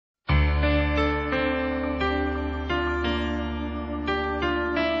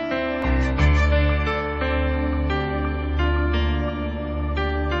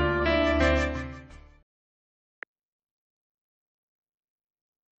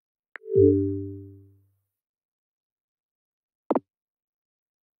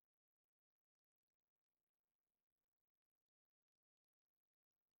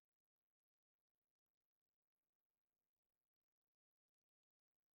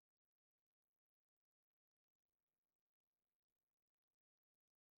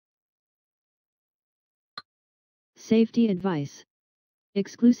Safety advice.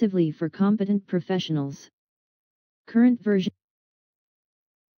 Exclusively for competent professionals. Current version.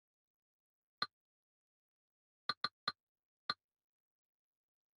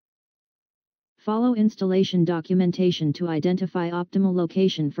 Follow installation documentation to identify optimal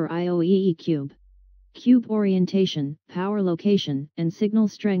location for IOEE Cube. Cube orientation, power location, and signal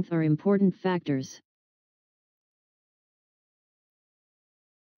strength are important factors.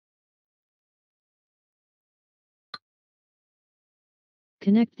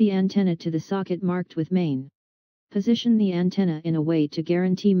 Connect the antenna to the socket marked with main. Position the antenna in a way to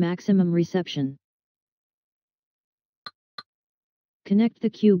guarantee maximum reception. Connect the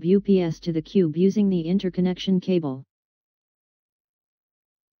Cube UPS to the Cube using the interconnection cable.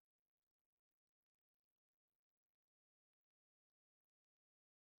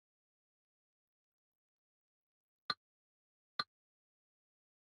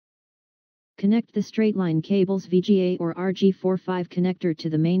 Connect the straight-line cable's VGA or RG45 connector to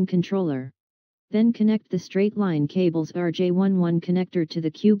the main controller. Then connect the straight-line cable's RJ11 connector to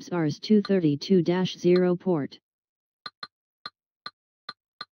the Cube's RS232-0 port.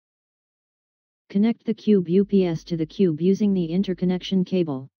 Connect the Cube UPS to the Cube using the interconnection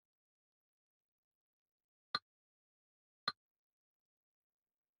cable.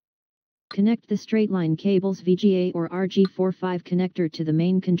 Connect the straight-line cable's VGA or RG45 connector to the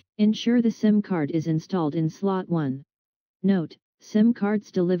main controller. Ensure the SIM card is installed in slot 1. Note, SIM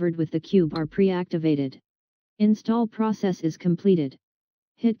cards delivered with the Cube are pre-activated. Install process is completed.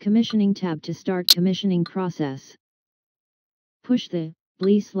 Hit Commissioning tab to start commissioning process. Push the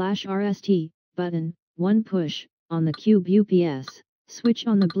BLE/RST button, 1 push, on the Cube UPS, switch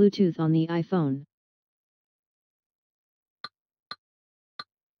on the Bluetooth on the iPhone.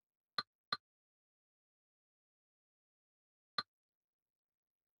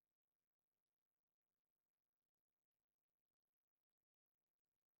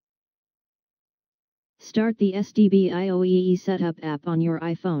 Start the SDB IOEE Setup app on your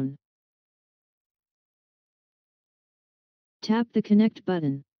iPhone. Tap the Connect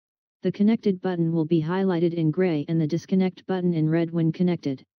button. The connected button will be highlighted in gray and the disconnect button in red when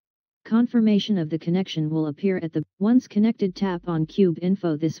connected. Confirmation of the connection will appear at the once connected. Tap on Cube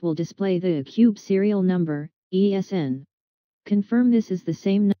Info. This will display the Cube serial number, ESN. Confirm this is the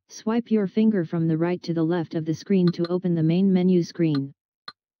same. Swipe your finger from the right to the left of the screen to open the main menu screen.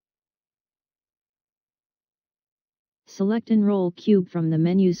 Select Enroll Cube from the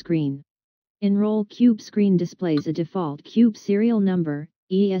menu screen. Enroll Cube screen displays a default Cube serial number,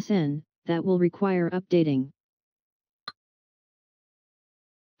 ESN, that will require updating.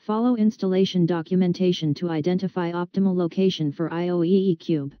 Follow installation documentation to identify optimal location for IOEE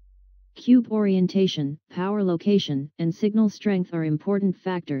Cube. Cube orientation, power location, and signal strength are important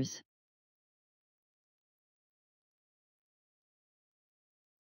factors.